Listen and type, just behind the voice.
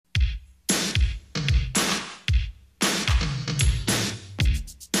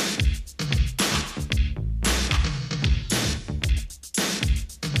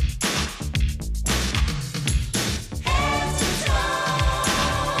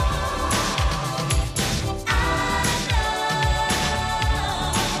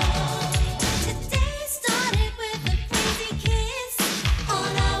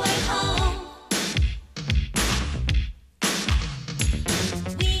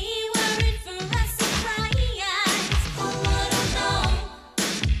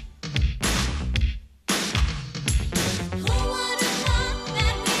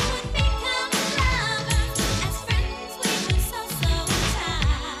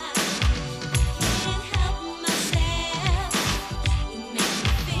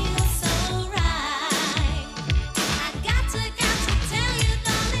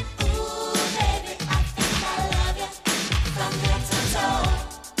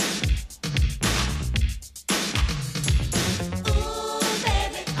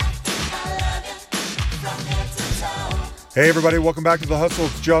Hey everybody, welcome back to The Hustle.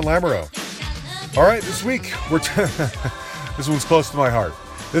 It's John Lamoureux. All right, this week, this one's close to my heart.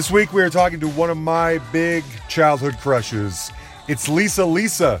 This week we are talking to one of my big childhood crushes. It's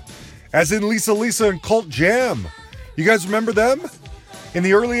Lisa, as in Lisa and Cult Jam. You guys remember them? In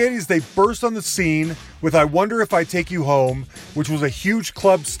the early 80s, they burst on the scene with I Wonder If I Take You Home, which was a huge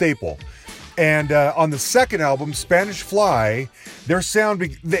club staple. And on the second album, Spanish Fly, their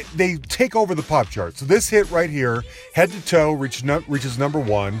sound, they take over the pop chart. So this hit right here, Head to Toe, reaches number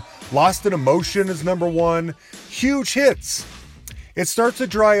one. Lost in Emotion is number one. Huge hits. It starts to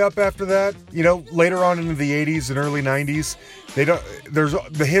dry up after that. You know, later on into the 80s and early 90s,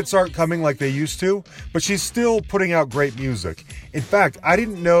 the hits aren't coming like they used to, but she's still putting out great music. In fact, I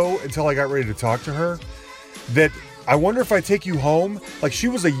didn't know until I got ready to talk to her that I Wonder If I Take You Home, like she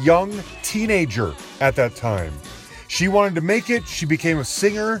was a young teenager at that time. She wanted to make it. She became a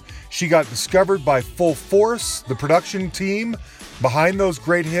singer. She got discovered by Full Force, the production team behind those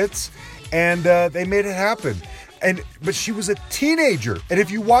great hits, and they made it happen. But she was a teenager. And if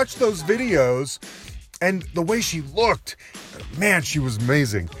you watch those videos and the way she looked, man, she was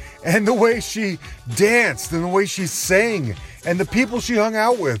amazing. And the way she danced and the way she sang and the people she hung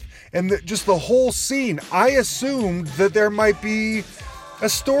out with and just the whole scene, I assumed that there might be a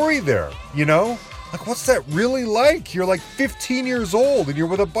story there, you know? Like, what's that really like? You're like 15 years old and you're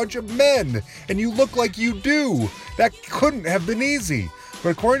with a bunch of men and you look like you do. That couldn't have been easy. But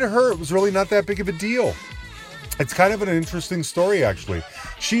according to her, it was really not that big of a deal. It's kind of an interesting story, actually.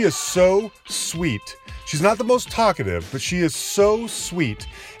 She is so sweet. She's not the most talkative, but she is so sweet.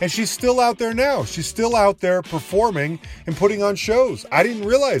 And she's still out there now. She's still out there performing and putting on shows. I didn't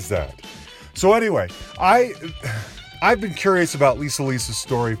realize that. So anyway, I've been curious about Lisa's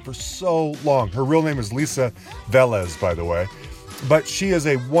story for so long. Her real name is Lisa Velez, by the way. But she is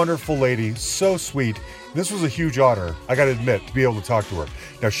a wonderful lady, so sweet. This was a huge honor, I gotta admit, to be able to talk to her.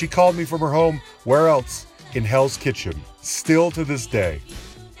 Now, she called me from her home. Where else? In Hell's Kitchen. Still to this day.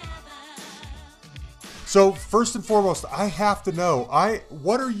 So, first and foremost, I have to know,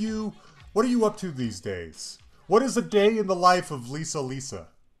 what are you up to these days? What is a day in the life of Lisa?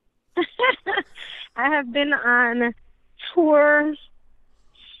 I have been on tours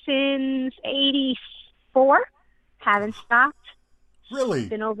since 84. Haven't stopped. Really?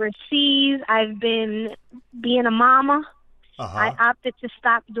 Been overseas. I've been being a mama. Uh-huh. I opted to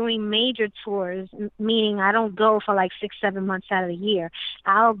stop doing major tours, meaning I don't go for like 6-7 months out of the year.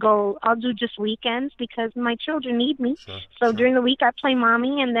 I'll do just weekends because my children need me. Sure. During the week I play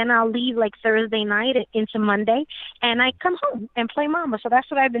mommy, and then I'll leave like Thursday night into Monday, and I come home and play mama. So that's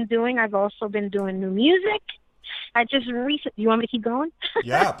what I've been doing. I've also been doing new music. You want me to keep going?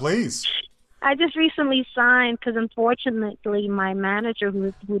 Yeah, please. I just recently signed because unfortunately my manager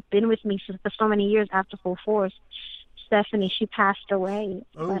who'd been with me for so many years after Full Force, Stephanie, she passed away.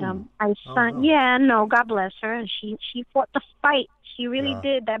 Oh. But I signed. No. Yeah, no, God bless her. And she fought the fight. She really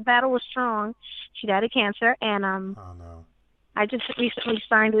did. That battle was strong. She died of cancer, and Oh no. I just recently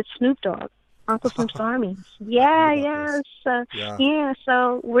signed with Snoop Dogg, Uncle Snoop's Army. Yeah.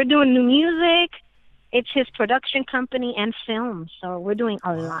 So we're doing new music. It's his production company and film. So we're doing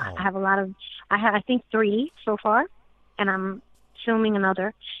a lot. I have I think 3 so far, and I'm filming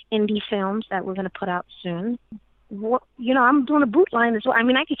another indie films that we're going to put out soon. I'm doing a boot line as well. I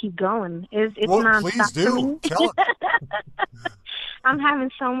mean, I could keep going. It's nonstop. Please do. For me. Tell it. I'm having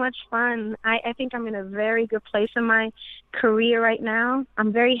so much fun. I think I'm in a very good place in my career right now.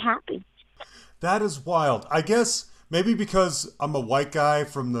 I'm very happy. That is wild. I guess maybe because I'm a white guy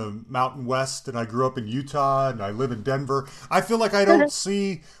from the Mountain West and I grew up in Utah and I live in Denver, I feel like I don't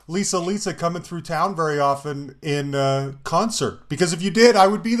see Lisa coming through town very often in concert. Because if you did, I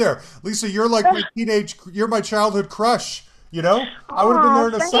would be there. Lisa, you're like you're my childhood crush. You know, I would have been there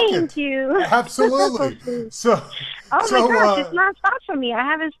in a second. Thank you. Absolutely. My gosh, it's not stopped for me. I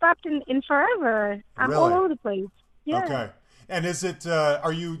haven't stopped in forever. I'm really? all over the place. Yeah. Okay. And is it?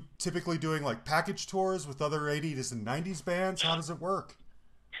 Are you typically doing like package tours with other 80s and 90s bands? How does it work?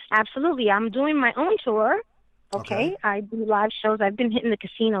 Absolutely. I'm doing my own tour. Okay. I do live shows. I've been hitting the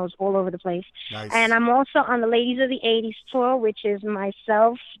casinos all over the place. Nice. And I'm also on the Ladies of the 80s tour, which is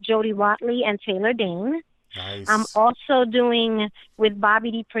myself, Jody Watley, and Taylor Dane. Nice. I'm also doing with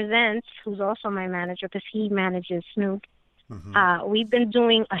Bobby D Presents, who's also my manager because he manages Snoop. Mm-hmm. We've been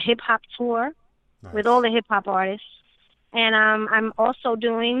doing a hip-hop tour with all the hip-hop artists. And I'm also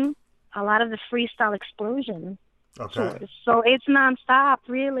doing a lot of the Freestyle Explosion tours. So it's nonstop,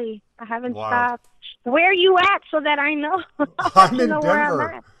 really. I haven't stopped. Where are you at so that I know? I'm in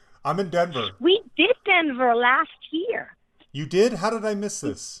Denver. I'm in Denver. We did Denver last year. You did? How did I miss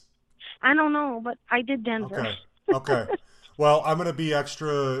this? I don't know, but I did Denver. Okay. Okay. Well, I'm going to be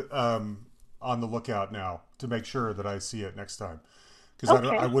extra on the lookout now to make sure that I see it next time because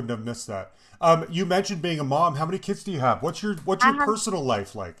I Okay. wouldn't have missed that. You mentioned being a mom. How many kids do you have? What's I your have personal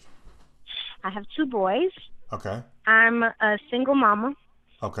life like? I have two boys. Okay. I'm a single mama,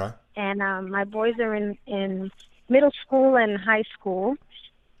 Okay. and my boys are in middle school and high school.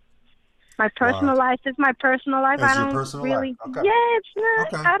 My Wow. personal life is my personal life. I As your don't personal life. really. Okay. Yeah, it's not.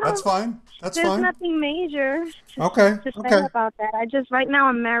 Okay. I That's don't. fine. That's There's fine. nothing major Okay. to say Okay. about that. I just right now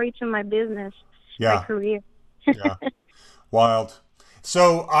I'm married to my business, my Yeah. career. Yeah. Wild.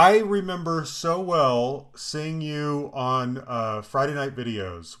 So I remember so well seeing you on Friday night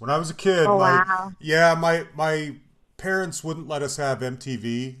videos when I was a kid. Oh My wow. yeah, my parents wouldn't let us have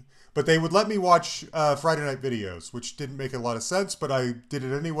MTV, but they would let me watch Friday night videos, which didn't make a lot of sense, but I did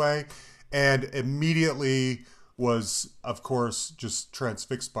it anyway, and immediately was, of course, just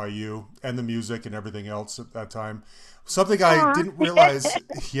transfixed by you and the music and everything else at that time. Something I Aw. didn't realize,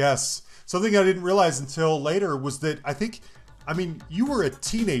 yes, something I didn't realize until later was that I mean, you were a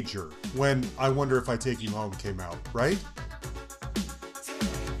teenager when I Wonder If I Take You Home came out, right?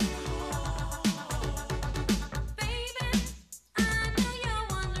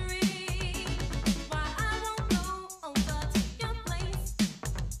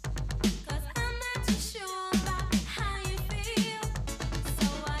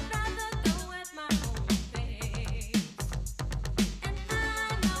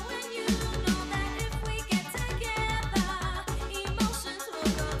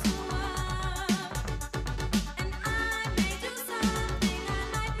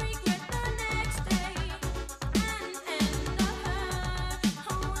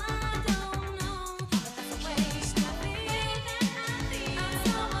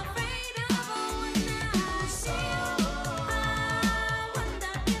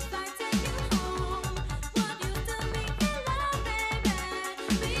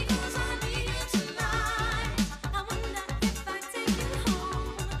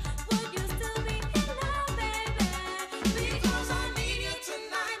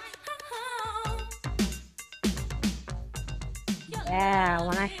 Yeah,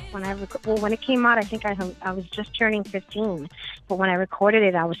 when it came out, I think I was just turning 15, but when I recorded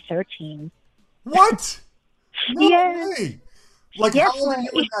it, I was 13. What? No Yes, way. Like, yes, how old are you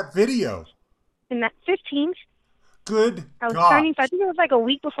in that video? in that 15, Good I was God. turning. I think it was like a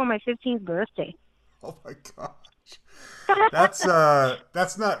week before my 15th birthday. Oh my gosh.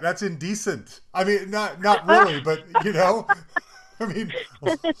 That's indecent. I mean, not really, but I mean,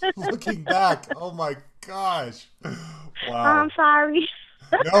 looking back, oh my gosh. I'm Wow. sorry.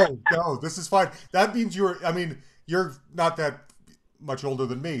 No, this is fine. That means I mean, you're not that much older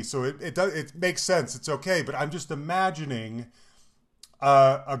than me, so it makes sense. It's okay, but I'm just imagining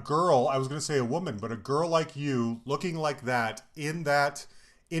a girl, I was going to say a woman, but a girl like you looking like that in that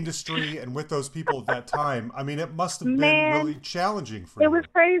industry and with those people at that time. I mean, it must have been really Man, challenging for it was you.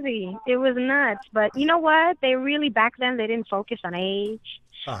 crazy. It was nuts. But you know what? They really, back then, they didn't focus on age,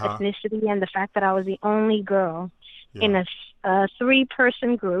 Uh-huh. ethnicity, and the fact that I was the only girl in Yeah. a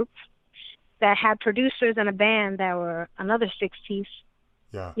three-person group that had producers and a band that were another six-piece.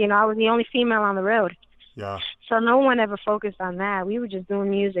 Yeah. I was the only female on the road. Yeah. So no one ever focused on that. We were just doing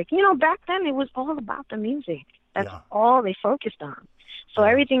music. Back then it was all about the music. That's Yeah. all they focused on. So Yeah.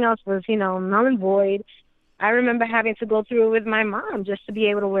 everything else was, null and void. I remember having to go through it with my mom just to be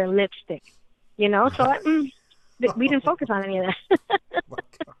able to wear lipstick. So we didn't focus on any of that. My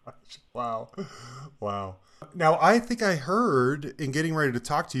gosh. Wow. Wow. Now, I think I heard in getting ready to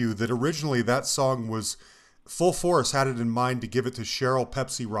talk to you that originally that song was Full Force had it in mind to give it to Cheryl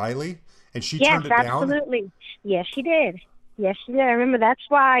Pepsi Riley, and she Yes, turned it down. absolutely. Yes, she did. Yes, she did. I remember that's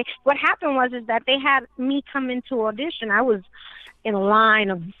why what happened was is that they had me come into audition. I was in a line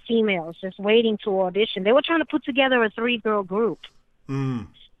of females just waiting to audition. They were trying to put together a three-girl group. Mm.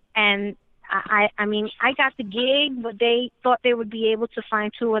 And I mean, I got the gig, but they thought they would be able to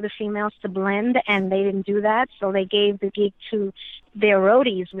find two other females to blend, and they didn't do that. So they gave the gig to their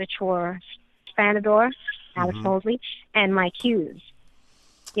roadies, which were Spanador, Alex Hmm. Mosley, and Mike Hughes.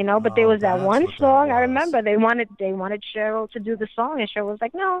 But there Oh, was that that's one what that song I was. remember they wanted Cheryl to do the song, and Cheryl was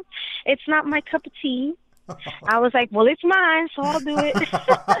like, "No, it's not my cup of tea." I was like, "Well, it's mine, so I'll do it."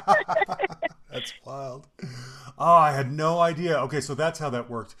 That's wild. Oh, I had no idea. Okay, so that's how that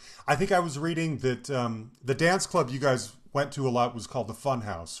worked. I think I was reading that the dance club you guys went to a lot was called the Fun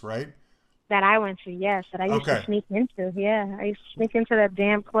House, right? That I went to, yes, that I used to Okay. sneak into. Yeah, I used to sneak into that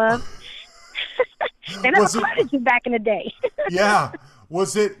damn club. They never Was it? credit you back in the day. Yeah.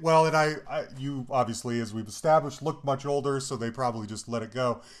 Was it well? And you obviously, as we've established, look much older, so they probably just let it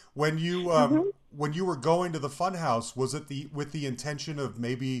go. When you were going to the Funhouse, was it with the intention of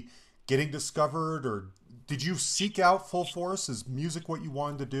maybe getting discovered, or did you seek out Full Force? Is music what you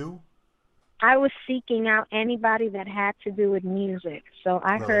wanted to do? I was seeking out anybody that had to do with music. So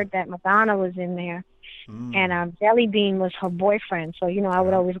I heard that Madonna was in there, and Jelly Bean was her boyfriend. So I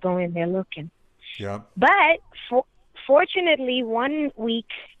would always go in there looking. Yeah. But fortunately, one week,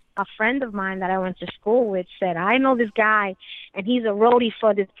 a friend of mine that I went to school with said, I know this guy, and he's a roadie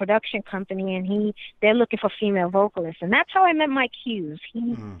for this production company, and they're looking for female vocalists. And that's how I met my cues.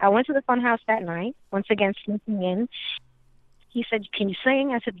 I went to the Funhouse that night, once again sneaking in. He said, can you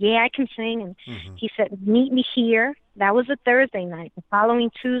sing? I said, yeah, I can sing. And he said, meet me here. That was a Thursday night. The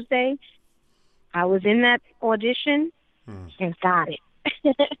following Tuesday, I was in that audition and got it.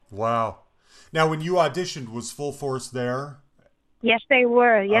 Wow. Now, when you auditioned, was Full Force there? Yes, they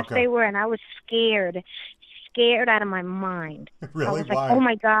were. Yes, they were. And I was scared out of my mind. Really? I was Why? like, oh,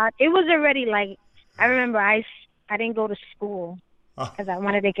 my God. It was already like, I remember I didn't go to school because I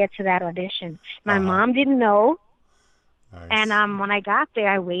wanted to get to that audition. My mom didn't know. Nice. And when I got there,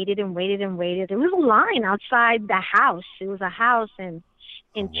 I waited and waited and waited. There was a line outside the house. It was a house in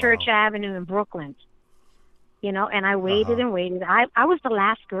Church Avenue in Brooklyn. And I waited and waited. I was the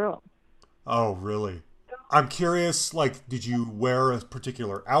last girl. Oh, really? I'm curious, did you wear a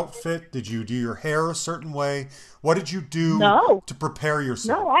particular outfit? Did you do your hair a certain way? What did you do to prepare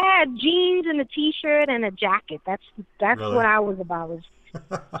yourself? No, I had jeans and a T-shirt and a jacket. That's really? What I was about. Was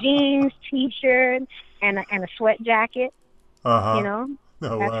jeans, T-shirt, and a sweat jacket. No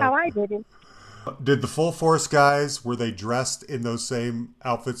That's how I did it. Did the Full Force guys, were they dressed in those same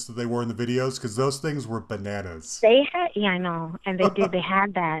outfits that they were in the videos? Because those things were bananas. They had, I know, and they did. They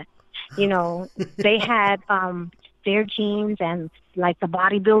had that. They had their jeans and the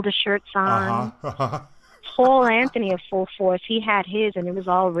bodybuilder shirts on. Paul Anthony of Full Force, he had his, and it was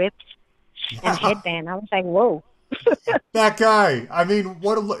all ripped and headband. I was like, whoa. That guy. I mean,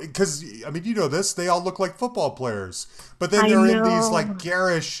 because this, they all look like football players, but then they're in these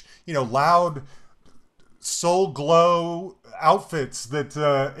garish, loud soul glow outfits that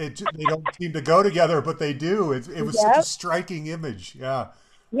they don't seem to go together, but they do. It was such a striking image. Yeah.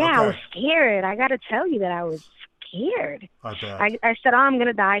 Yeah, okay. I was scared. I got to tell you that I was scared. I bet. I said, I'm going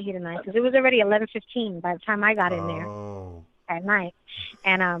to die here tonight, because it was already 11:15 by the time I got in there at night.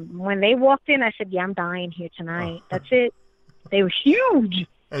 And when they walked in, I said, yeah, I'm dying here tonight. That's it. They were huge.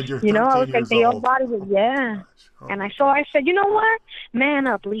 And you're I was like, they all body was, Oh, and I said, you know what? Man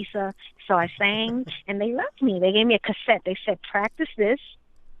up, Lisa. So I sang, and they left me. They gave me a cassette. They said, practice this,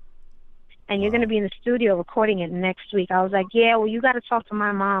 and you're going to be in the studio recording it next week. I was like, yeah, well, you got to talk to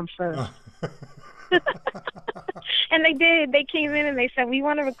my mom first. And they did. They came in and they said, we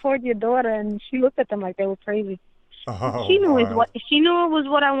want to record your daughter. And she looked at them like they were crazy. She knew it was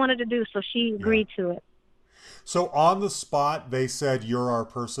what I wanted to do, so she agreed to it. So on the spot, they said, you're our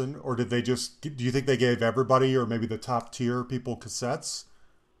person, or did they do you think they gave everybody, or maybe the top tier people, cassettes?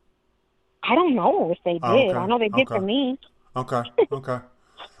 I don't know if they did. Okay. I know they did for me. Okay.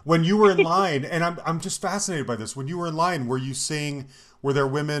 When you were in line, and I'm just fascinated by this. When you were in line, were there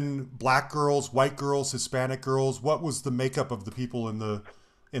women, black girls, white girls, Hispanic girls? What was the makeup of the people in the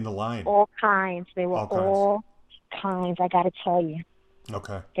line? All kinds. They were all kinds. I got to tell you.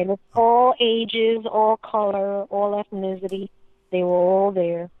 Okay. They were all ages, all color, all ethnicity. They were all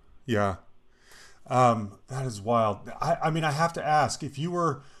there. Yeah. That is wild. I mean, I have to ask, if you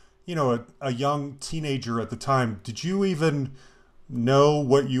were, a young teenager at the time, did you even know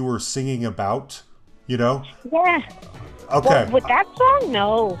what you were singing about? Yeah. Okay. Well, with that song,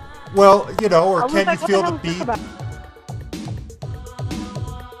 no. Well, or can you feel the beat?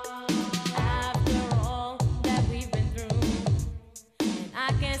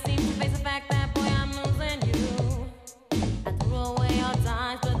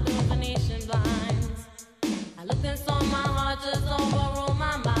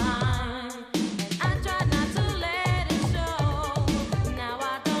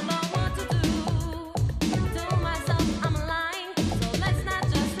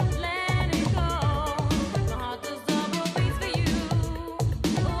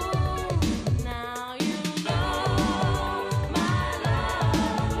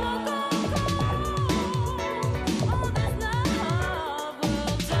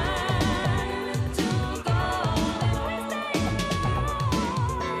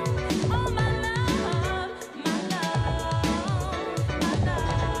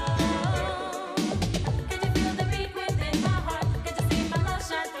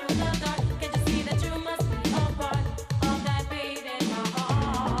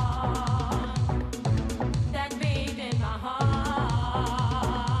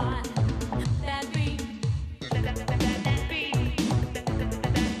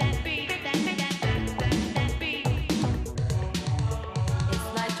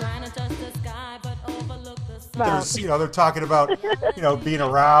 about? They're talking about, being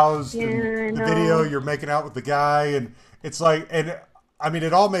aroused, Yeah, and I the video, know. you're making out with the guy, and it's like, and I mean,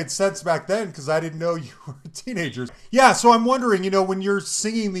 it all made sense back then because I didn't know you were teenagers. Yeah, so I'm wondering, when you're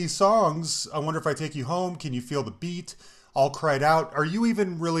singing these songs, I wonder if I take you home, can you feel the beat? All cried out. Are you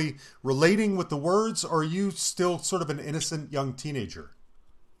even really relating with the words, or are you still sort of an innocent young teenager?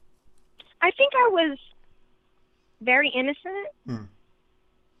 I think I was very innocent, Hmm.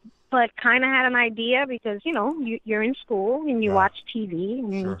 but kind of had an idea because, you're in school and you Yeah. watch TV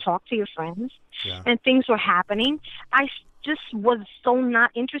and you Sure. talk to your friends Yeah. and things were happening. Just was so not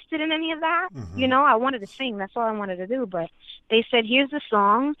interested in any of that. Mm-hmm. I wanted to sing. That's all I wanted to do. But they said, here's the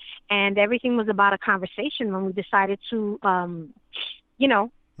song. And everything was about a conversation when we decided to,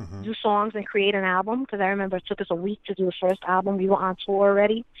 Mm-hmm. do songs and create an album. Because I remember it took us a week to do the first album. We were on tour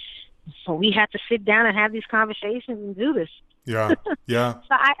already. So we had to sit down and have these conversations and do this. Yeah. Yeah.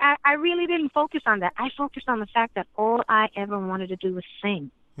 So I really didn't focus on that. I focused on the fact that all I ever wanted to do was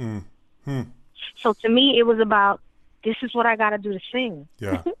sing. Mm-hmm. So to me, it was about, this is what I got to do to sing.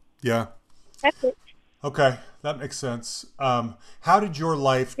 Yeah. Yeah. That's it. Okay, that makes sense. How did your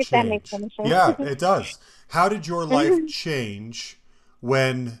life If change? that makes any sense. Yeah, it does. How did your life change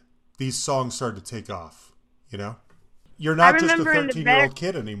when these songs started to take off? You're not just a remember in the 13-year-old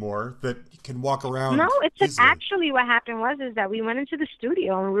kid anymore that can walk around. No, it's easily. actually what happened is that we went into the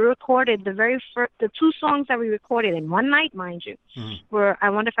studio and we recorded the two songs that we recorded in one night, mind you, were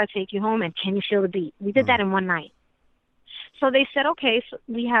I Wonder If I Take You Home and Can You Feel the Beat. We did that in one night. So they said, okay, so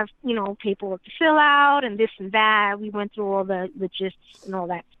we have, paperwork to fill out and this and that. We went through all the gists and all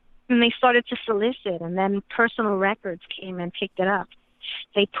that. And they started to solicit, and then Personal Records came and picked it up.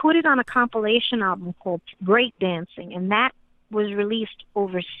 They put it on a compilation album called Breakdancing, and that was released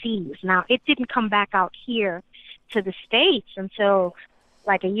overseas. Now, it didn't come back out here to the States until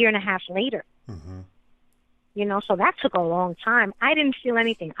like a year and a half later. Mm-hmm. So that took a long time. I didn't feel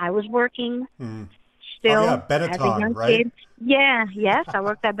anything. I was working. Still, Benetton, as a young right? kid. Yes, I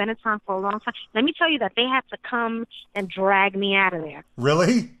worked at Benetton for a long time. Let me tell you that they had to come and drag me out of there.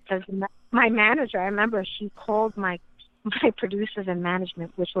 Really? Because my manager, I remember she called my producers and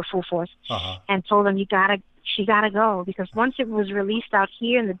management, which were full force, and told them, she gotta go. Because once it was released out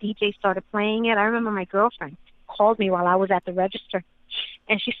here and the DJ started playing it, I remember my girlfriend called me while I was at the register,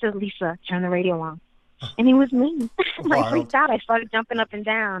 and she said, Lisa, turn the radio on. And it was me. I freaked out. I started jumping up and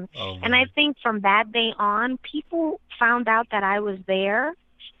down. And I think from that day on, people found out that I was there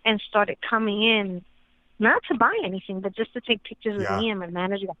and started coming in, not to buy anything, but just to take pictures with me and my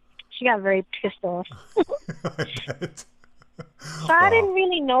manager. She got very pissed off. I bet. So I didn't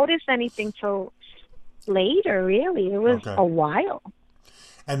really notice anything till later, really. It was a while.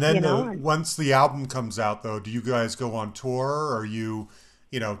 And then once the album comes out, though, do you guys go on tour? Or are you...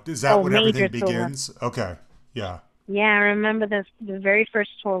 is that when everything begins? Tour. Okay, yeah. Yeah, I remember the very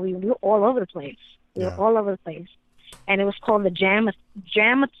first tour. We were all over the place. We were all over the place. And it was called the Jamathon,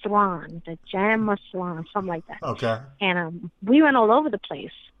 something like that. Okay. And we went all over the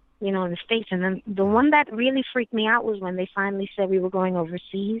place, in the States. And then the one that really freaked me out was when they finally said we were going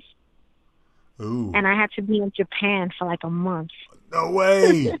overseas. Ooh. And I had to be in Japan for like a month. No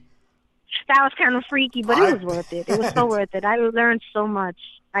way. That was kind of freaky, but it was worth it. It was so worth it. I learned so much.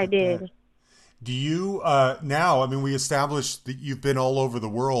 I did. Do you now? I mean, we established that you've been all over the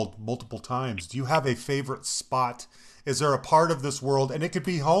world multiple times. Do you have a favorite spot? Is there a part of this world, and it could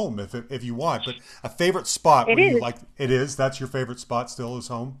be home if you want, but a favorite spot where you like? It is. That's your favorite spot. Still is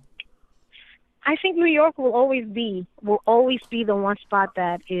home. I think New York will always be the one spot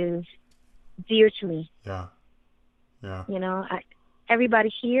that is dear to me. Yeah. Yeah.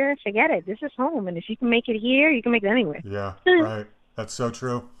 Everybody here, forget it. This is home, and if you can make it here, you can make it anywhere. Yeah, right. That's so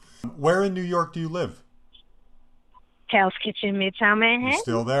true. Where in New York do you live? Hell's Kitchen, Midtown Manhattan. You're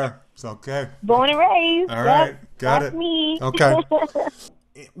still there. It's okay. Born and raised. All right, got that's it. Me. Okay.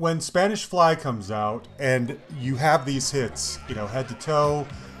 When Spanish Fly comes out, and you have these hits, Head to Toe,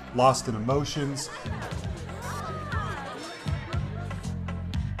 Lost in Emotions.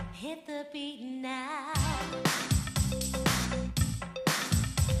 Hit the beat now.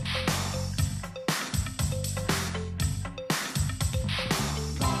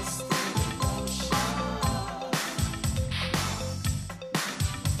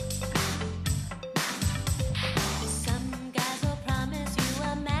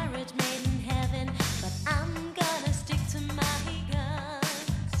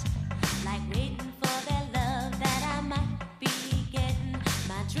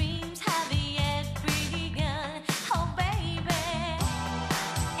 Dreams have yet begun.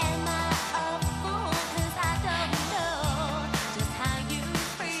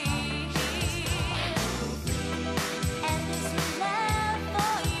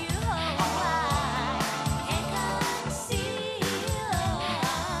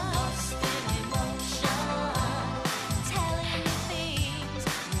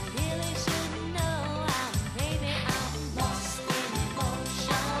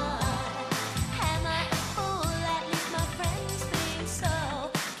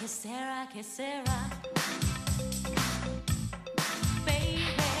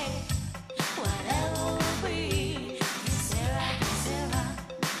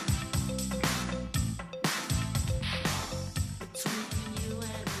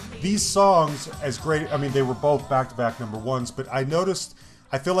 these songs, as great, I mean, they were both back-to-back number ones, but I noticed,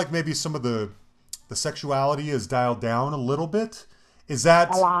 I feel like maybe some of the sexuality is dialed down a little bit. Is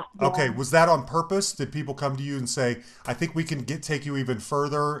that A lot. Yeah. okay? Was that on purpose? Did people come to you and say, "I think we can take you even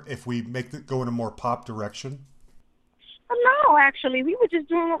further if we make it go in a more pop direction"? No, actually, we were just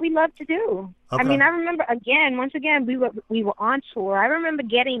doing what we loved to do. Okay. I mean, I remember once again, we were on tour. I remember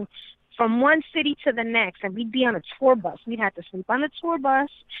getting from one city to the next, and we'd be on a tour bus. We'd have to sleep on the tour bus,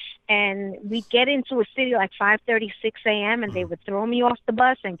 and we'd get into a city like 5:36 a.m., and they would throw me off the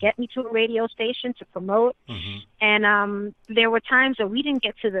bus and get me to a radio station to promote. And there were times that we didn't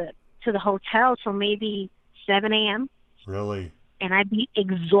get to the hotel till maybe 7 a.m. Really? And I'd be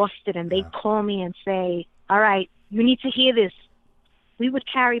exhausted, and they'd call me and say, "All right, you need to hear this." We would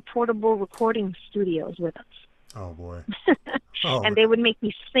carry portable recording studios with us. Oh, boy. And they would make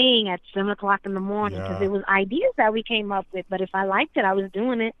me sing at 7 o'clock in the morning because it was ideas that we came up with. But if I liked it, I was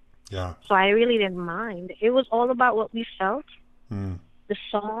doing it. Yeah. So I really didn't mind. It was all about what we felt. The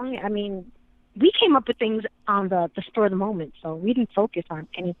song, I mean, we came up with things on the spur of the moment. So we didn't focus on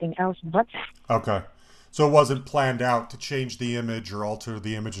anything else but that. Okay. So it wasn't planned out to change the image or alter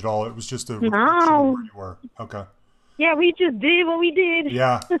the image at all. It was just a No. where you were. Okay. Yeah, we just did what we did.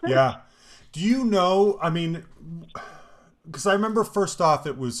 Yeah, yeah. Do you know, I mean, because I remember first off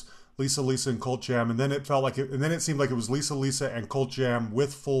it was Lisa and Cult Jam, and then it felt like and then it seemed like it was Lisa and Cult Jam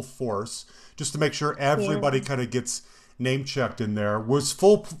with Full Force, just to make sure everybody kind of gets name checked in there. Was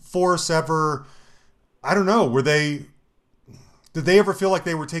Full Force ever, I don't know, did they ever feel like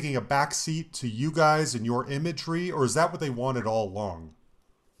they were taking a backseat to you guys and your imagery, or is that what they wanted all along?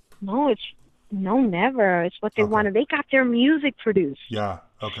 No, never. It's what they wanted. They got their music produced. Yeah.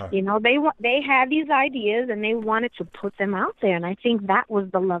 Okay. You know, they had these ideas and they wanted to put them out there, and I think that was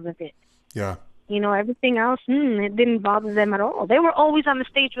the love of it. Yeah. You know, everything else, it didn't bother them at all. They were always on the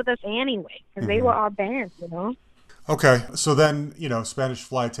stage with us anyway because they were our band. You know. Okay, so then, Spanish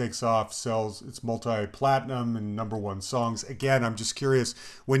Fly takes off, sells its multi-platinum and number one songs. Again, I'm just curious,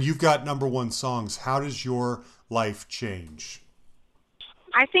 when you've got number one songs, how does your life change?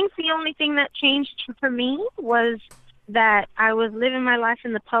 I think the only thing that changed for me was that I was living my life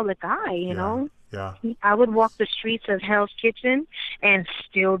in the public eye, you know? Yeah. I would walk the streets of Hell's Kitchen, and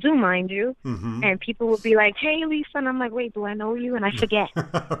still do, mind you. And people would be like, "Hey, Lisa," and I'm like, "Wait, do I know you?" And I forget.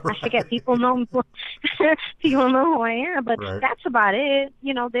 I forget. People know people know who I am, but that's about it.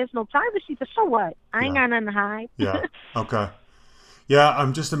 You know, there's no privacy, but so what? I ain't got nothing to hide. Yeah. Okay. Yeah,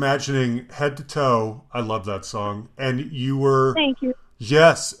 I'm just imagining Head to Toe. I love that song. And you were... Thank you.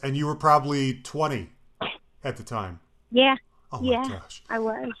 Yes, and you were probably 20 at the time. Yeah. Oh my gosh. I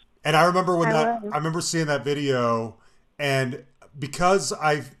was. And I remember I remember seeing that video, and because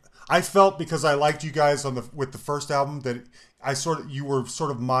I felt, because I liked you guys with the first album, that you were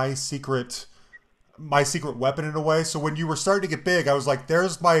sort of my secret weapon in a way. So when you were starting to get big, I was like,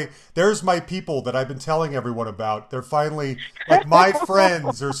 there's my people that I've been telling everyone about. They're finally, like, my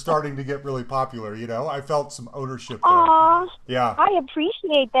friends are starting to get really popular, you know? I felt some ownership there. Aww. Yeah. I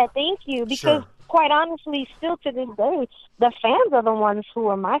appreciate that. Thank you. Because quite honestly, still to this day, the fans are the ones who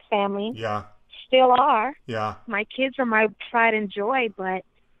are my family. Yeah. Still are. Yeah. My kids are my pride and joy, but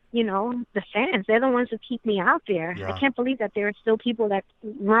you know, the fans, they're the ones who keep me out there. Yeah. I can't believe that there are still people that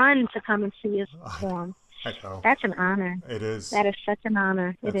run to come and see us perform. I know. That's an honor. It is. That is such an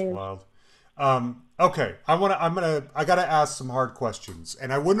honor. That's it is. Wild. Okay. I gotta ask some hard questions.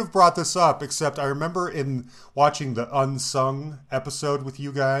 And I wouldn't have brought this up, except I remember in watching the Unsung episode with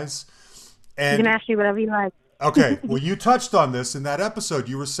you guys. And you can ask me whatever you like. Okay. Well, you touched on this in that episode.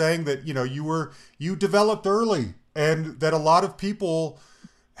 You were saying that, you developed early, and that a lot of people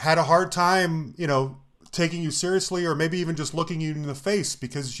had a hard time, taking you seriously, or maybe even just looking you in the face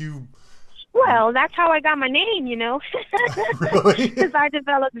because you... Well, that's how I got my name, Really? Because I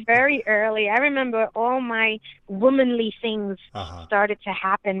developed very early. I remember all my womanly things started to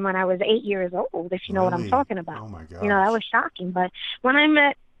happen when I was 8 years old, if you know what I'm talking about. Oh, my God. That was shocking. But when I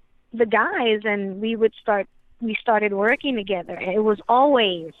met the guys and we started working together, it was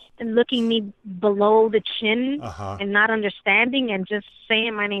always looking me below the chin and not understanding and just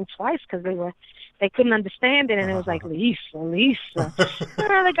saying my name twice because they couldn't understand it, and it was like, Lisa.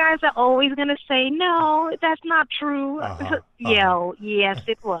 The guys are always going to say, "No, that's not true." Yes,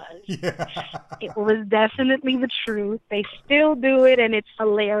 it was. Yeah. It was definitely the truth. They still do it, and it's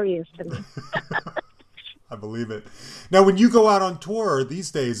hilarious to me. I believe it. Now, when you go out on tour these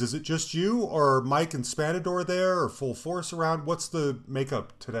days, is it just you, or Mike and Spanador there, or Full Force around? What's the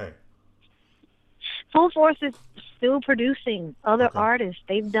makeup today? Full Force is still producing other artists.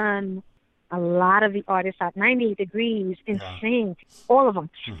 They've done a lot of the artists out, 98 Degrees, NSYNC, all of them.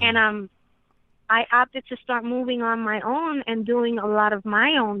 And I opted to start moving on my own and doing a lot of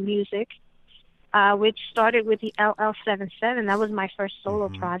my own music, which started with the LL77. That was my first solo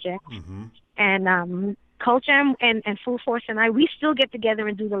project. And Culture and Full Force and we still get together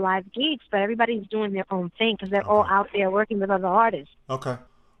and do the live gigs, but everybody's doing their own thing because they're all out there working with other artists. Okay.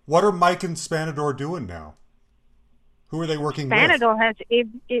 What are Mike and Spanador doing now? Who are they working Spanador has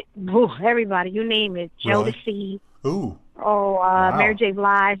everybody, you name it. Really? Jodeci. Ooh. Wow. Mary J.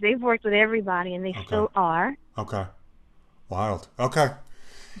 Blige. They've worked with everybody, and they still are. Okay. Wild. Okay.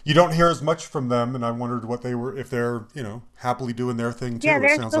 You don't hear as much from them, and I wondered what they were, if they're, happily doing their thing too. Yeah,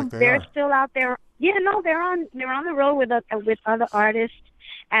 they're still out there. Yeah, no, they're on the road with other artists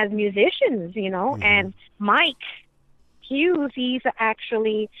as musicians, And Mike Hughes, he's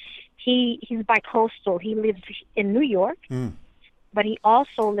bi-coastal. He lives in New York, but he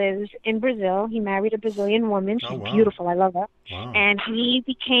also lives in Brazil. He married a Brazilian woman. She's beautiful. I love her. Wow. And he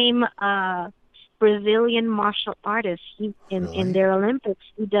became a Brazilian martial artist. In their Olympics,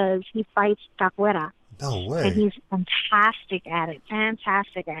 he fights capoeira. No way. And he's fantastic at it.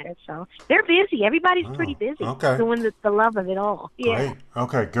 So they're busy. Everybody's pretty busy doing the love of it all. Yeah. Great.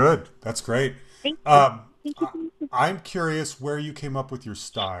 Okay, good. That's great. Thank you. I'm curious where you came up with your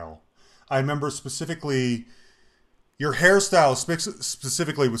style. I remember specifically your hairstyle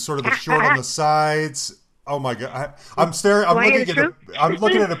specifically was sort of the short on the sides. Oh my God. I'm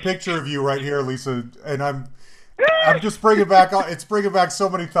looking at a picture of you right here, Lisa, and I'm just bringing back so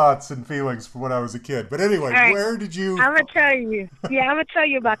many thoughts and feelings from when I was a kid. But anyway, where did you... I'm going to tell you. Yeah, I'm going to tell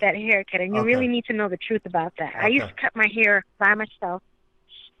you about that haircut, and you really need to know the truth about that. I used to cut my hair by myself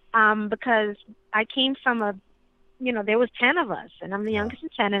because I came from there was 10 of us, and I'm the youngest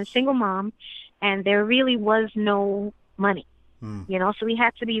of 10, and a single mom, and there really was no money. So we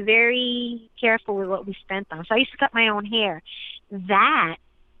had to be very careful with what we spent on. So I used to cut my own hair. That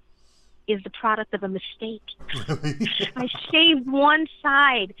is the product of a mistake. Really? I shaved one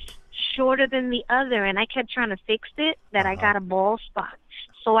side shorter than the other, and I kept trying to fix it, that I got a bald spot.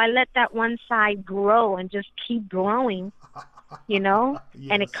 So I let that one side grow and just keep growing,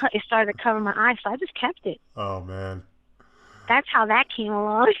 and it started to cover my eyes, so I just kept it. Oh, man. That's how that came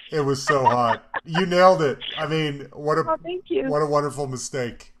along. It was so hot. You nailed it. I mean, thank you. What a wonderful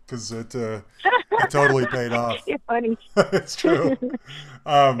mistake, because it totally paid off. You're funny. It's true. It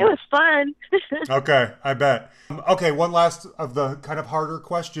was fun. Okay, I bet. Okay, one last of the kind of harder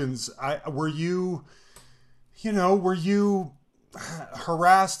questions. Were you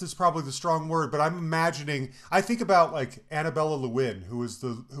harassed is probably the strong word, but I'm imagining, I think about like Annabella Lewin, who was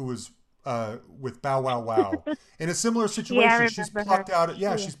with Bow Wow Wow. In a similar situation, she's plucked out.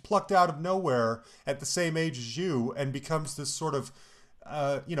 She's plucked out of nowhere at the same age as you, and becomes this sort of,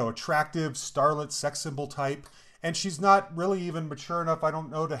 attractive starlet sex symbol type. And she's not really even mature enough, I don't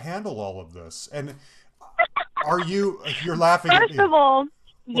know, to handle all of this. And you're laughing at me. First of all,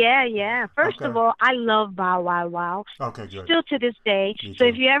 First of all, I love Bow Wow Wow. Okay, good. Still to this day. So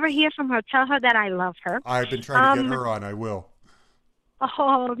if you ever hear from her, tell her that I love her. I've been trying to get her on. I will.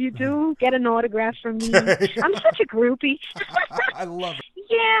 Oh, you do? Get an autograph from me. Okay. I'm such a groupie. I love it.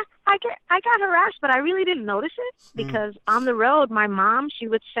 Yeah, I got harassed, but I really didn't notice it because on the road, my mom, she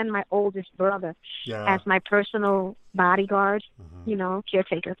would send my oldest brother as my personal bodyguard,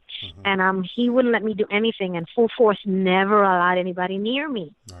 caretaker. And he wouldn't let me do anything, and Full Force never allowed anybody near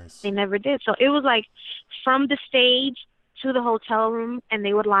me. Nice. They never did. So it was like from the stage to the hotel room, and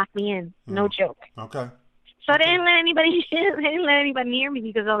they would lock me in. No joke. Okay. So they didn't let anybody near me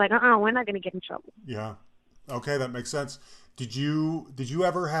because I was like, we're not going to get in trouble. Yeah. Okay, that makes sense. Did you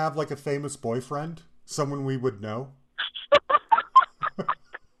ever have like a famous boyfriend? Someone we would know?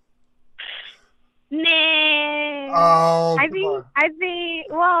 Nah. Oh, I think.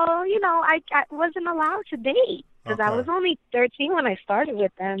 Well, I wasn't allowed to date because I was only 13 when I started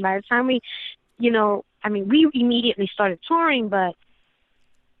with them. By the time we immediately started touring, but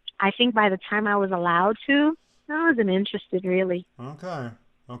I think by the time I was allowed to, I wasn't interested really. Okay.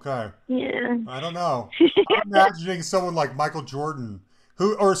 Yeah. I don't know. I'm imagining someone like Michael Jordan,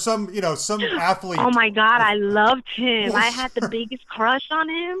 or some athlete. Oh my God, I loved him. I had the biggest crush on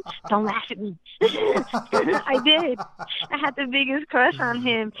him. Don't laugh at me. I did. I had the biggest crush on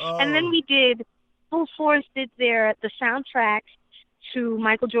him. Oh. And then Full Force did the soundtrack to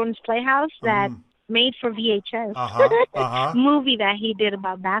Michael Jordan's Playhouse that made for VHS movie that he did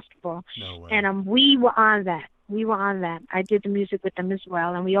about basketball. No way. And we were on that. I did the music with them as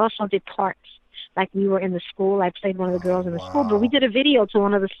well, and we also did parts. Like we were in the school. I played one of the girls in the school, but we did a video to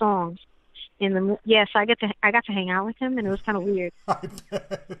one of the songs. Yes, I got to hang out with him, and it was kind of weird. I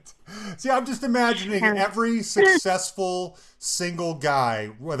bet. See, I'm just imagining every successful single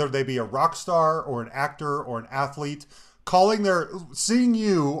guy, whether they be a rock star or an actor or an athlete, seeing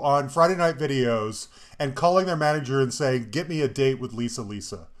you on Friday night videos and calling their manager and saying, "Get me a date with Lisa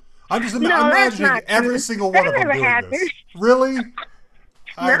Lisa." I'm just imagining every single one of them doing this. Really?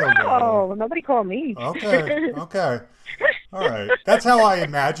 I don't know. Nobody called me. Okay. All right. That's how I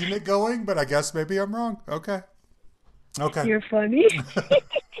imagine it going, but I guess maybe I'm wrong. Okay. You're funny.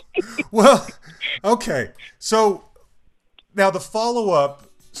 Well, okay. So now the follow-up,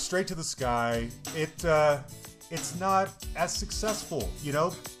 Straight to the Sky, it's not as successful, you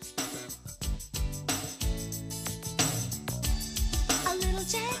know? A little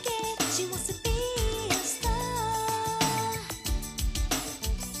jacket, she wants to be a star.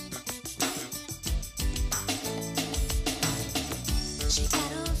 She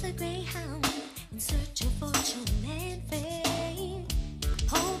got off a Greyhound in search of fortune and fame,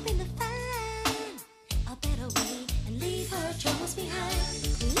 hoping to find a better way and leave her troubles behind.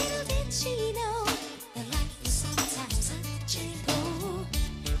 Little did she know that life was sometimes such a go.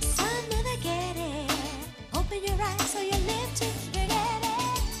 Sun never get it. Open your eyes so you live to forget it.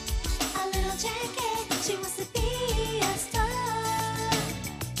 A little jacket, she wants to be a star.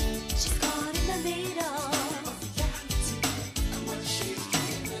 She's caught in the middle of reality and what she's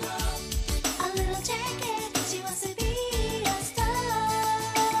dreaming of. A little jacket, she wants to be a star.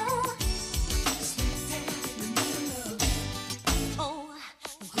 Slipped in the middle of, oh,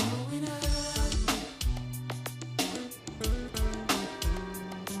 growing up.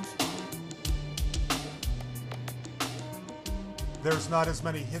 There's not as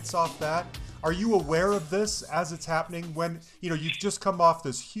many hits off that. Are you aware of this as it's happening when, you've just come off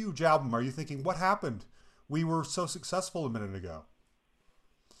this huge album? Are you thinking, what happened? We were so successful a minute ago.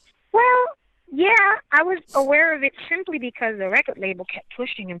 Well, yeah, I was aware of it simply because the record label kept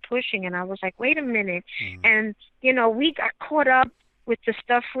pushing and pushing, and I was like, wait a minute. And, we got caught up with the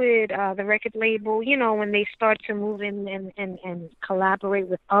stuff with the record label, when they start to move in and collaborate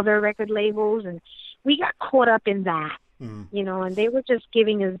with other record labels, and we got caught up in that. And they were just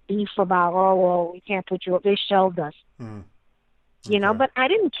giving us beef about, we can't put you up. They shelved us, but I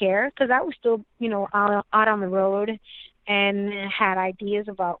didn't care because I was still, out on the road and had ideas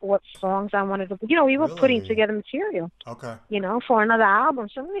about what songs I wanted to, we were putting together material, for another album.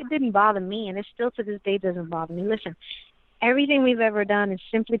 So it didn't bother me, and it still to this day doesn't bother me. Listen, everything we've ever done is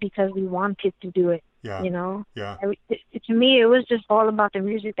simply because we wanted to do it. Yeah. To me, it was just all about the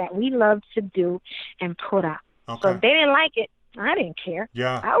music that we loved to do and put out. So if they didn't like it, I didn't care.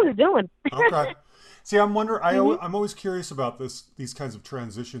 Yeah. I was doing. Okay. See, I'm wondering. I'm always curious about these kinds of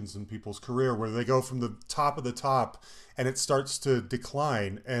transitions in people's career, where they go from the top of the top and it starts to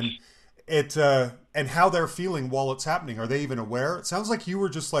decline, and and how they're feeling while it's happening. Are they even aware? It sounds like you were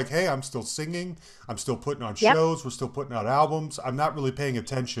just like, hey, I'm still singing, I'm still putting on shows, we're still putting out albums. I'm not really paying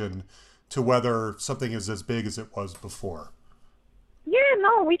attention to whether something is as big as it was before. Yeah,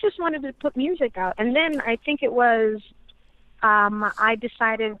 no, we just wanted to put music out. And then I think it was, I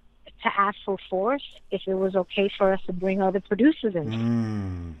decided to ask Full Force if it was okay for us to bring other producers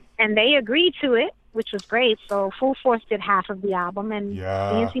in. And they agreed to it, which was great. So Full Force did half of the album, and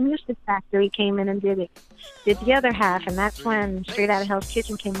DNC Music Factory came in and did the other half. And that's when Straight Outta Hell's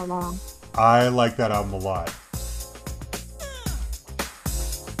Kitchen came along. I like that album a lot.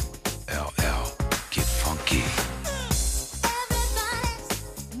 LL, get funky.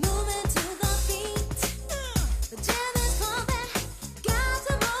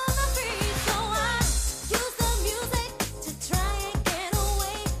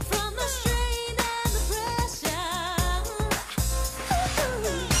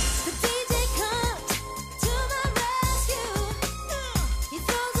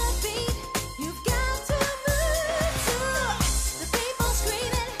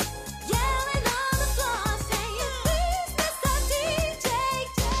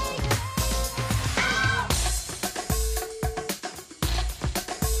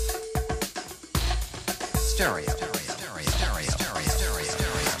 Stereo.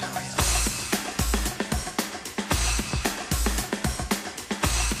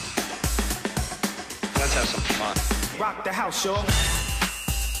 Let's have some fun. Rock the house, y'all.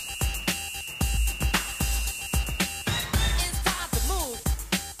 It's time to move.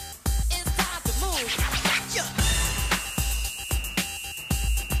 It's time to move. Yeah.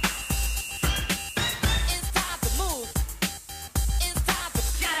 It's time to move. It's time to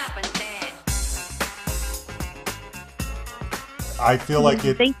get up and dance. I feel like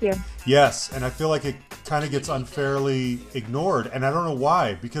it. Thank you. Yes, and I feel like it kind of gets unfairly ignored, and I don't know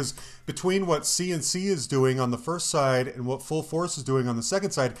why. Because between what CNC is doing on the first side and what Full Force is doing on the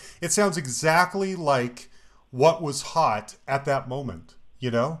second side, it sounds exactly like what was hot at that moment.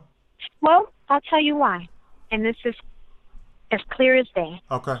 You know? Well, I'll tell you why, and this is as clear as day.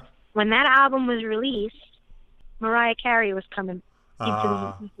 Okay. When that album was released, Mariah Carey was coming into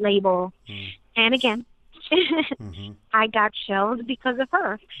the label, and again, I got shelved because of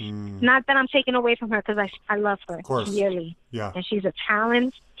her. Not that I'm taking away from her, because I love her dearly. Yeah. And she's a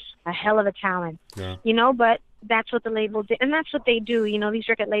talent, a hell of a talent. Yeah. You know, but that's what the label did, and that's what they do. You know, these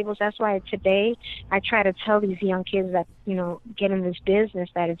record labels, that's why today I try to tell these young kids that, you know, get in this business,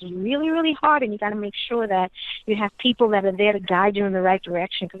 that it's really, really hard, and you got to make sure that you have people that are there to guide you in the right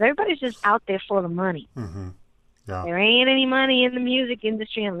direction, because everybody's just out there for the money. Yeah. There ain't any money in the music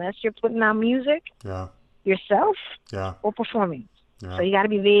industry unless you're putting out music yourself or performing. Yeah. So you got to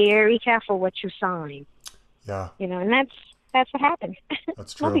be very careful what you sign. Yeah. You know, and that's what happens.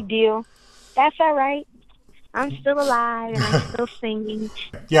 That's true. No big deal. That's all right. I'm still alive and I'm still singing.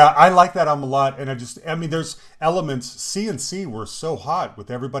 Yeah, I like that album a lot. And I mean, there's elements. CNC were so hot with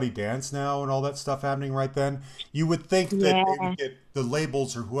Everybody Dance Now and all that stuff happening right then. You would think that they would get, the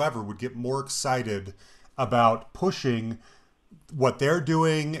labels or whoever would get more excited about pushing what they're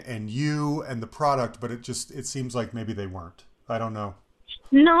doing and you and the product, but it seems like maybe they weren't. I don't know.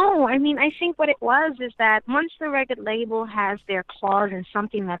 No, I mean, I think what it was is that once the record label has their claws in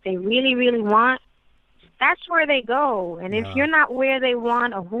something that they really, really want, that's where they go. And if you're not where they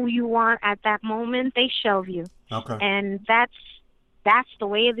want or who you want at that moment, they shelve you. Okay. And that's the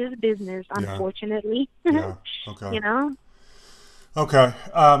way of this business, unfortunately. Yeah. Okay. You know? Okay.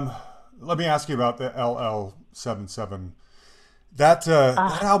 Let me ask you about the LL77. That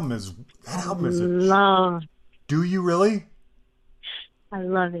album is love. Do you really? I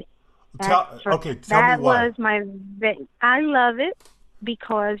love it. Tell me why. I love it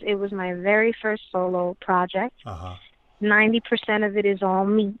because it was my very first solo project. 90% of it is all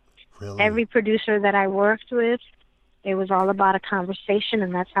me. Really? Every producer that I worked with, it was all about a conversation,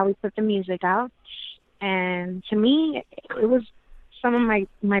 and that's how we put the music out. And to me, it was some of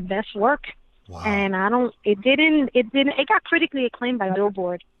my best work. Wow. And it got critically acclaimed by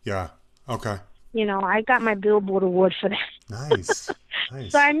Billboard. Yeah. Okay. You know, I got my Billboard award for that. Nice.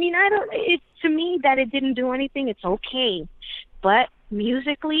 So I mean, to me that it didn't do anything, it's okay. But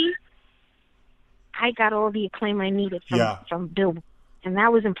musically, I got all the acclaim I needed from Billboard, and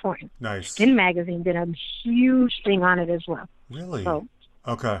that was important. Nice. Spin Magazine did a huge thing on it as well. Really? So,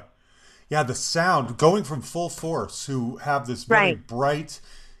 okay. Yeah, the sound going from Full Force, who have this very bright,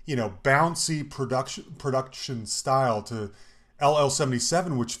 you know, bouncy production style, to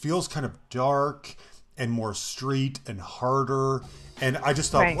LL77, which feels kind of dark and more street and harder. And I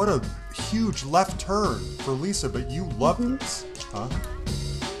just thought, what a huge left turn for Lisa, but you love this, huh?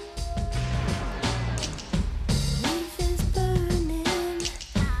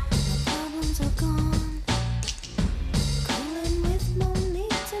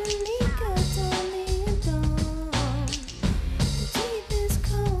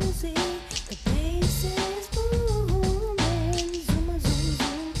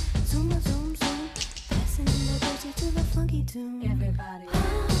 Everybody.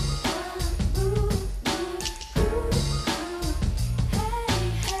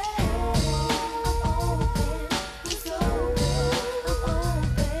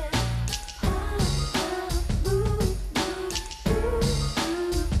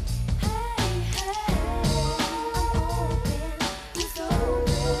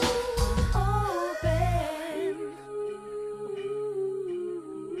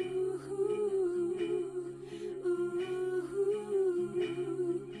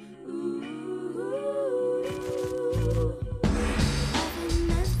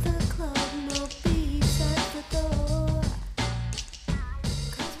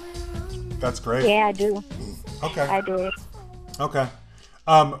 That's great. yeah, I do. Okay. I do. Okay.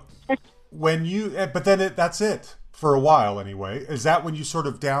 When you, but then that's it for a while anyway. Is that when you sort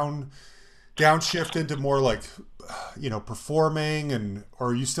of downshift into more like, you know, performing, and or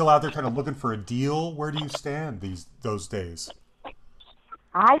are you still out there kind of looking for a deal? Where do you stand those days?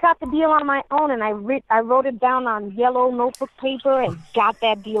 I got the deal on my own, and I wrote it down on yellow notebook paper and got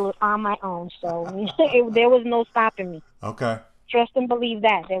that deal on my own. So there was no stopping me. Okay. Trust and believe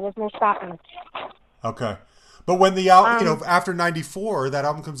that. There was no stopping me. Okay. But when the album, you know, after 94, that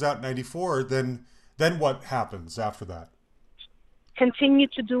album comes out in 94, then what happens after that?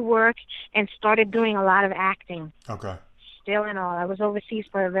 Continued to do work and started doing a lot of acting. Okay. still and all. I was overseas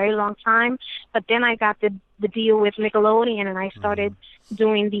for a very long time, but then I got the deal with Nickelodeon, and I started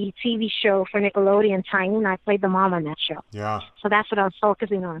doing the TV show for Nickelodeon, Tyne. I played the mom on that show. Yeah. So that's what I was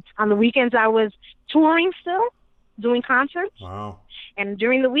focusing on. On the weekends, I was touring still, doing concerts. Wow. And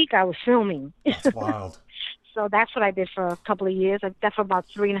during the week, I was filming. That's wild. So that's what I did for a couple of years. I did that for about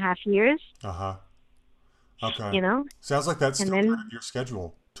 3.5 years. Uh-huh. Okay. You know? Sounds like that's And still then- part of your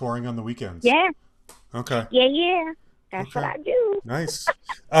schedule, touring on the weekends. Yeah. Okay. Yeah. That's Okay. what I do. Nice.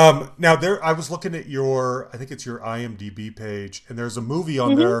 Now I was looking at I think it's your IMDb page, and there's a movie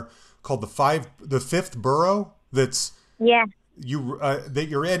on there called The Fifth Borough that's Yeah. that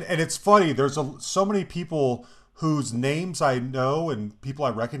you're in, and it's funny. There's so many people whose names I know and people I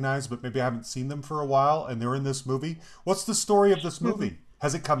recognize, but maybe I haven't seen them for a while, and they're in this movie. What's the story of this movie?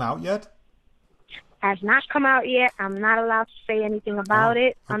 Has it come out yet? Has not come out yet. I'm not allowed to say anything about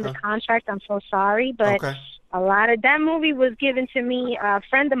it under okay. contract. I'm so sorry, but Okay. a lot of that movie was given to me. A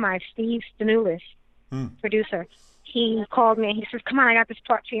friend of mine, Steve Stanulis, producer. He called me and he says, "Come on, I got this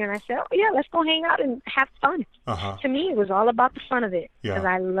part for you." And I said, "Oh yeah, let's go hang out and have fun." Uh-huh. To me, it was all about the fun of it because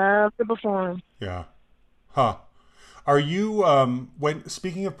I love to perform. Yeah. Huh. Are you when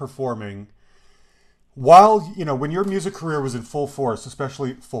speaking of performing? While, when your music career was in full force,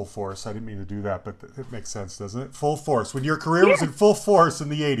 especially full force, I didn't mean to do that, but it makes sense, doesn't it? Full force. When your career was in full force in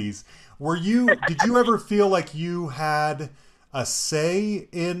the 80s, did you ever feel like you had a say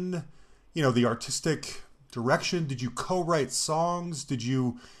in, the artistic direction? Did you co-write songs?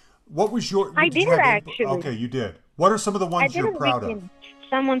 What was your... I did actually. Okay, you did. What are some of the ones you're proud of?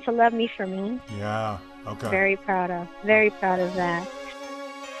 Someone to Love Me for Me. Yeah, okay. Very proud of that.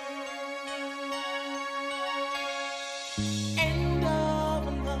 End of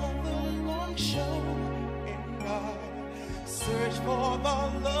another long show, and I search for the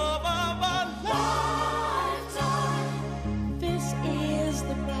love of a lifetime. This is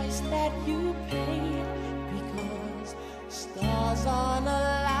the price that you pay, because stars aren't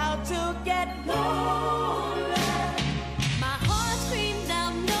allowed to get lonely. My heart screams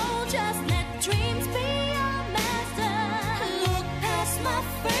out, no, just let dreams be your master. Look past my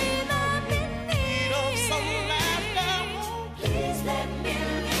fame, I'm in need of some laughter. Please let me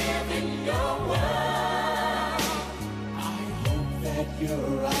live in your world. I hope that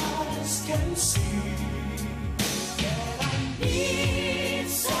your eyes can see that I need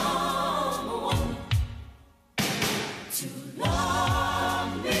someone to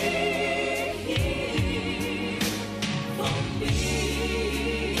love me for me.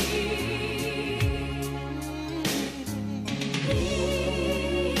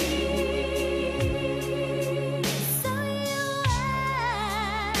 So you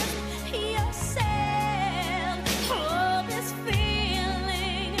ask yourself, oh, this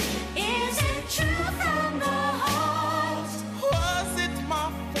feeling, is it true from the heart? Was it my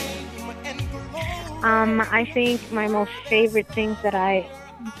fame and glory? I think my most favorite things that I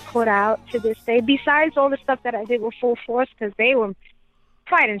put out to this day, besides all the stuff that I did with Full Force, because they were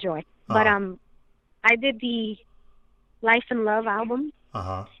pride and joy. But I did the Life and Love album,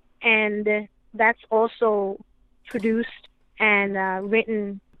 Uh-huh. and that's also produced and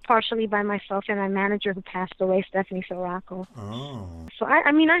written partially by myself and my manager who passed away, Stephanie Sirocco. Oh. So I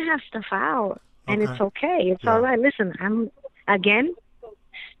have stuff out, and Okay. it's okay. It's Yeah. all right. Listen,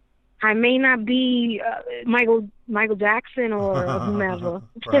 I may not be Michael Jackson or whomever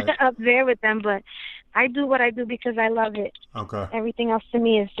Right. up there with them, but I do what I do because I love it. Okay. Everything else to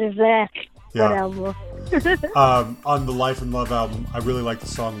me is just that, Yeah. whatever. On the Life and Love album, I really like the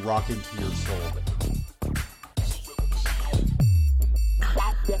song Rock Into Your Soul.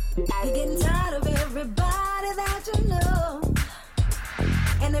 You're getting tired of everybody that you know,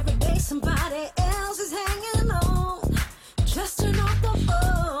 and every day somebody else is hanging on. Just turn off the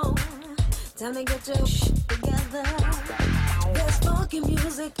phone. Time to get your shit together. There's funky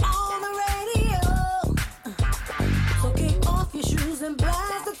music on the radio, so kick off your shoes and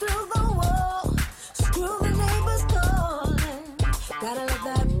blast it through the wall. Screw the neighbors calling. Gotta let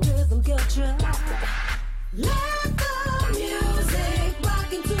that rhythm get you. Let the music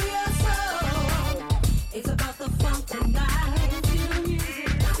rock into your soul. It's about the funk tonight. Feel the music,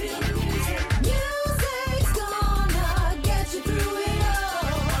 feel the music. Music's gonna get you through it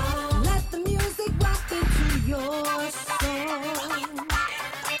all. Let the music rock into your soul.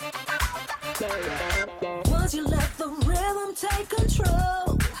 Once you let the rhythm take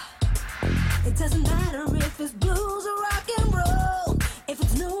control, it doesn't matter if it's blues or rock and roll. If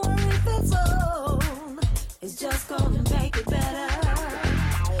it's new or if it's old, it's just gonna make it better.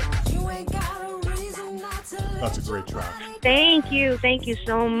 You ain't got a reason not to. That's a great track. Thank you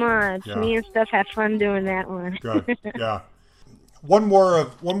so much. Yeah. Me and Steph had fun doing that one. Good. Yeah. one more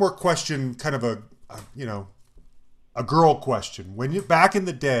question, kind of a girl question. When you back in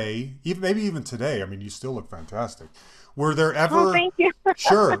the day, maybe even today, I mean, you still look fantastic. Were there ever? Oh, thank you.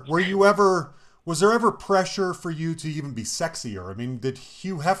 Sure. Was there ever pressure for you to even be sexier? I mean, did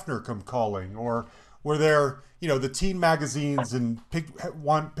Hugh Hefner come calling, or were there, the teen magazines and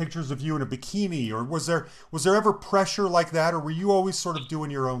want pictures of you in a bikini, or was there ever pressure like that, or were you always sort of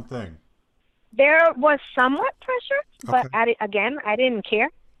doing your own thing? There was somewhat pressure, but Okay. I didn't care.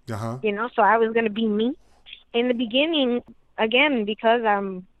 Uh-huh. So I was going to be me. In the beginning, again, because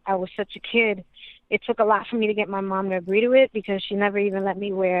I was such a kid, it took a lot for me to get my mom to agree to it, because she never even let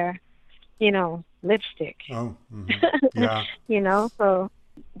me wear, lipstick. Oh, mm-hmm. Yeah. So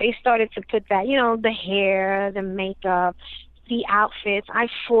they started to put that, the hair, the makeup, the outfits. I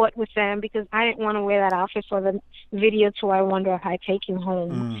fought with them because I didn't want to wear that outfit for the video till I Wonder If I Take You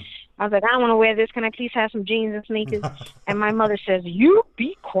Home. Mm. I was like, I don't want to wear this. Can I please have some jeans and sneakers? And my mother says, you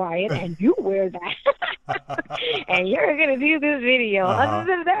be quiet and you wear that. And you're going to do this video. Other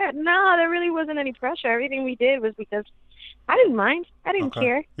than that, no, there really wasn't any pressure. Everything we did was because I didn't mind. I didn't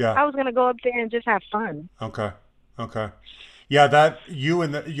care. Yeah. I was going to go up there and just have fun. Okay. Yeah, that you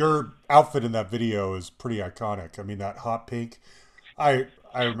and your outfit in that video is pretty iconic. I mean, that hot pink. I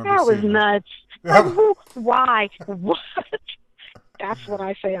remember That was seeing nuts. that. Why? What? That's what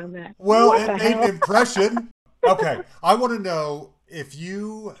I say on that. Well, What it the made hell? an impression. Okay, I want to know when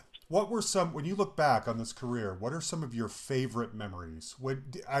you look back on this career, what are some of your favorite memories?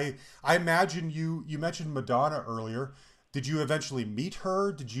 I imagine you mentioned Madonna earlier. Did you eventually meet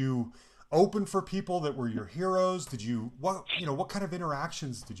her? Did you open for people that were your heroes? What kind of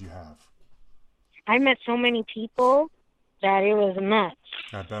interactions did you have? I met so many people that it was nuts.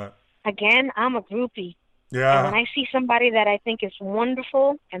 I bet. Again, I'm a groupie. Yeah. And when I see somebody that I think is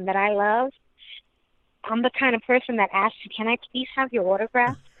wonderful and that I love, I'm the kind of person that asks you, can I please have your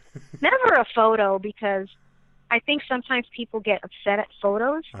autograph? Never a photo, because I think sometimes people get upset at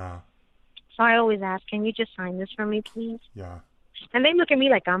photos. So I always ask, can you just sign this for me, please? Yeah. And they look at me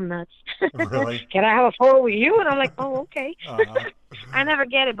like I'm nuts. Really? Can I have a photo with you? And I'm like, oh, okay. Uh-huh. I never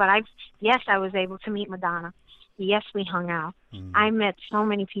get it, but I was able to meet Madonna. Yes, we hung out. I met so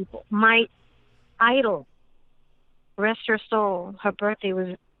many people. My idol, rest her soul, her birthday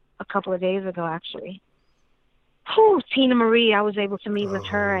was a couple of days ago, actually. Whew, Tina Marie, I was able to meet with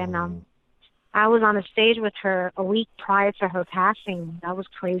her, and I was on a stage with her a week prior to her passing. That was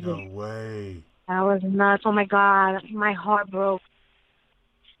crazy. No way. That was nuts. Oh, my God. My heart broke.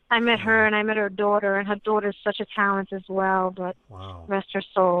 I met her, and I met her daughter, and her daughter's such a talent as well, but Wow. rest her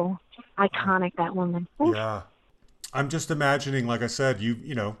soul. Iconic, that woman. Oof. Yeah. I'm just imagining, like I said,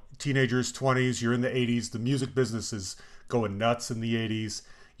 teenagers, 20s, you're in the 80s. The music business is going nuts in the 80s.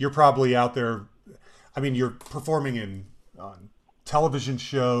 You're probably out there. I mean, you're performing on television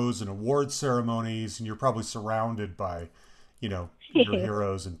shows and award ceremonies, and you're probably surrounded by, your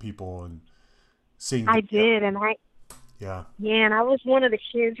heroes and people and seeing. I did, and Yeah. Yeah, and I was one of the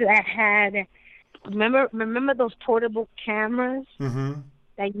kids that had, remember those portable cameras Mm-hmm.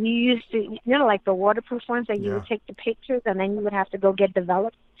 that you used to, like the waterproof ones that you would take the pictures and then you would have to go get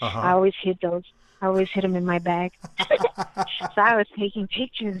developed? Uh-huh. I always hid those. I always hid them in my bag. So I was taking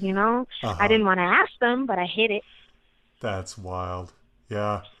pictures, Uh-huh. I didn't want to ask them, but I hid it. That's wild.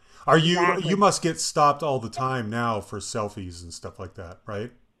 Yeah. Are you? Exactly. You must get stopped all the time now for selfies and stuff like that,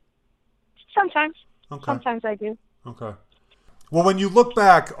 right? Sometimes. Okay. Sometimes I do. Okay. Well, when you look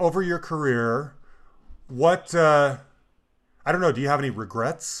back over your career, what? I don't know. Do you have any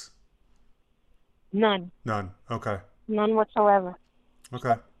regrets? None. None. Okay. None whatsoever.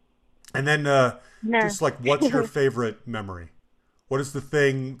 Okay. And then, No. just like, what's your favorite memory? What is the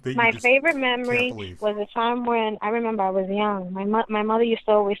thing that My you just favorite can't memory believe? was a time when I remember I was young. My mother used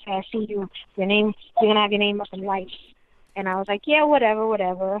to always say, I see you, your name, you're going to have your name up in lights. And I was like, yeah, whatever.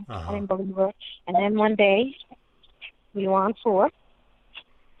 Uh-huh. I didn't believe her. And then one day, we were on tour,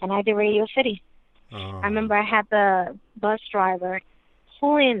 and I did Radio City. I remember I had the bus driver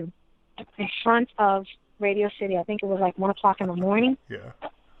pull in front of Radio City. I think it was like 1 o'clock in the morning. Yeah.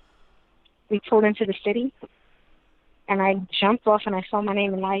 We pulled into the city, and I jumped off, and I saw my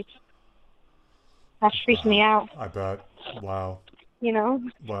name in lights. That freaked me out, I bet. Wow.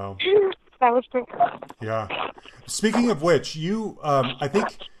 Wow. That was pretty. Yeah. Speaking of which, you, I think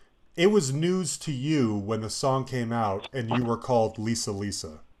it was news to you when the song came out and you were called Lisa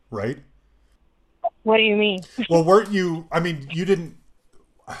Lisa, right? What do you mean? Well, weren't you, I mean, you didn't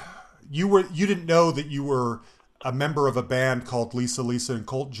know that you were a member of a band called Lisa Lisa and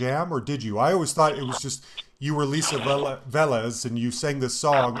Colt Jam, or did you? I always thought it was just you were Lisa Velez and you sang this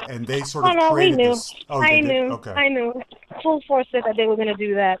song and they sort of Oh, no, we created knew. this. Oh, I they did? knew. Okay. I knew. Full Force said that they were going to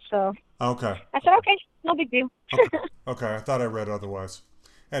do that, so Okay. I said, okay, no big deal. Okay. I thought I read otherwise.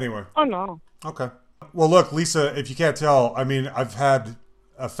 Anyway. Oh, no. Okay. Well, look, Lisa, if you can't tell, I mean, I've had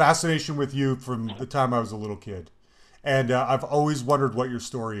a fascination with you from the time I was a little kid. And I've always wondered what your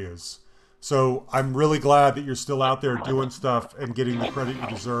story is. So I'm really glad that you're still out there doing stuff and getting the credit you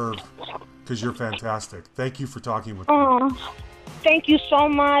deserve because you're fantastic. Thank you for talking with me. Oh, thank you so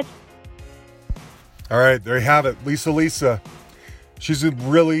much. All right, there you have it. Lisa. She's a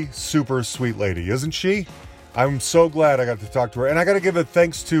really super sweet lady, isn't she? I'm so glad I got to talk to her. And I got to give a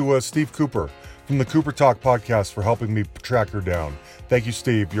thanks to Steve Cooper from the Cooper Talk podcast for helping me track her down. Thank you,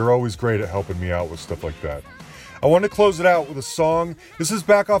 Steve. You're always great at helping me out with stuff like that. I want to close it out with a song. This is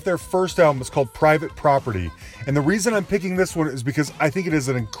back off their first album. It's called Private Property. And the reason I'm picking this one is because I think it is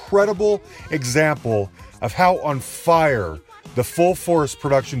an incredible example of how on fire the Full Force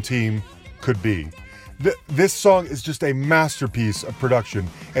production team could be. This song is just a masterpiece of production,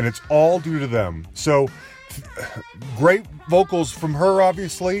 and it's all due to them. So, great vocals from her,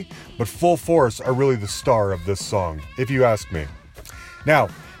 obviously, but Full Force are really the star of this song, if you ask me. Now,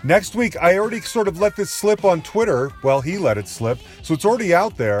 next week, I already sort of let this slip on Twitter. Well, he let it slip, so it's already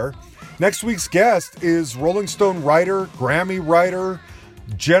out there. Next week's guest is Rolling Stone writer, Grammy writer,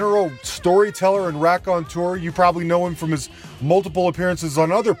 general storyteller and raconteur. You probably know him from his multiple appearances on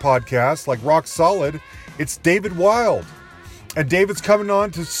other podcasts like Rock Solid. It's David Wild. And David's coming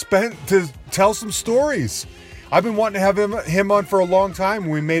on to tell some stories. I've been wanting to have him on for a long time,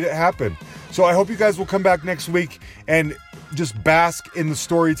 and we made it happen. So I hope you guys will come back next week and just bask in the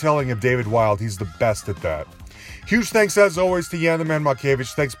storytelling of David Wild. He's the best at that. Huge thanks, as always, to Jan the Man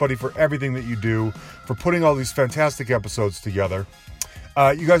Malkiewicz. Thanks, buddy, for everything that you do, for putting all these fantastic episodes together.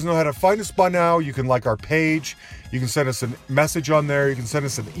 You guys know how to find us by now. You can like our page. You can send us a message on there. You can send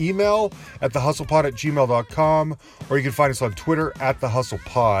us an email at thehustlepod@gmail.com, or you can find us on Twitter at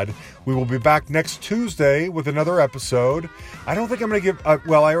thehustlepod. We will be back next Tuesday with another episode. I don't think I'm going to give...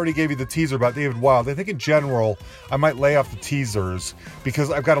 well, I already gave you the teaser about David Wild. I think in general, I might lay off the teasers because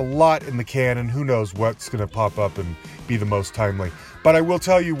I've got a lot in the can, and who knows what's going to pop up and be the most timely. But I will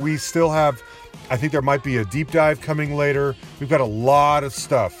tell you, we still have... I think there might be a deep dive coming later. We've got a lot of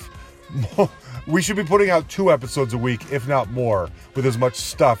stuff. We should be putting out 2 episodes a week, if not more, with as much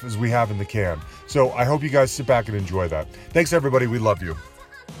stuff as we have in the can. So I hope you guys sit back and enjoy that. Thanks, everybody. We love you.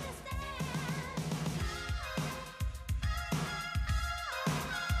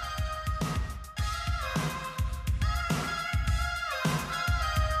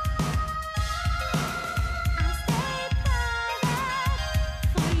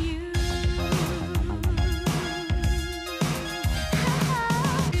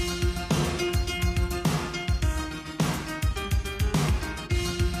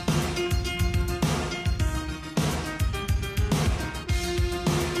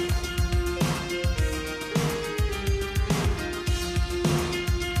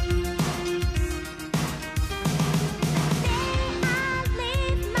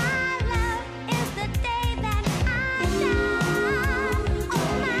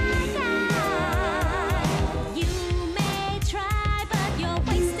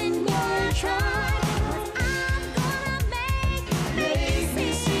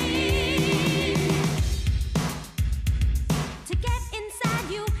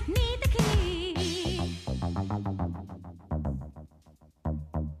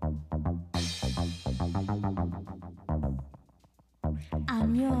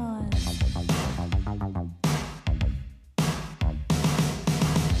 I'm yours.